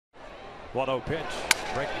1-0 pitch.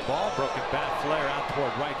 Breaking ball, broken bat, flare out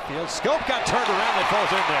toward right field. Scope got turned around and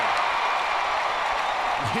falls in there.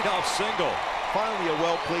 Leadoff single. Finally a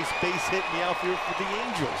well-placed base hit in the outfield for the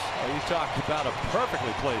Angels. Well, you talked about a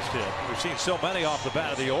perfectly placed hit. We've seen so many off the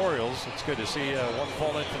bat of the Orioles. It's good to see one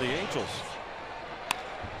fall in for the Angels.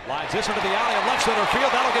 Lines this into the alley in left center field.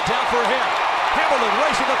 That'll get down for a hit. Hamilton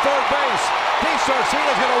racing to third base.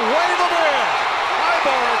 Sarcina's going to wave him in.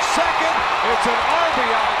 Aybar at second. It's an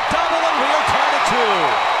RBI double, and we'll tie to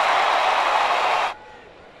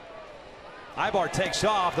 2. Aybar takes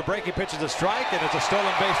off. The breaking pitch is a strike, and it's a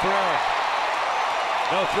stolen base for Erick.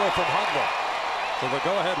 No throw from Hundler. So the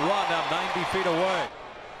go-ahead run now 90 feet away.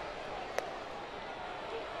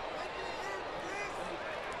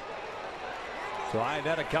 So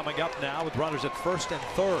Iannetta coming up now with runners at first and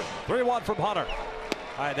third. 3-1 from Hunter.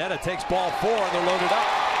 Iannetta takes ball 4, and they're loaded up.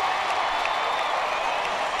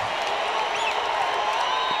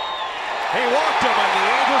 He walked him, and the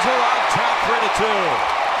Angels are on top 3-2.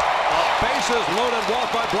 A bases loaded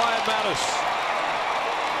walk by Brian Mattis.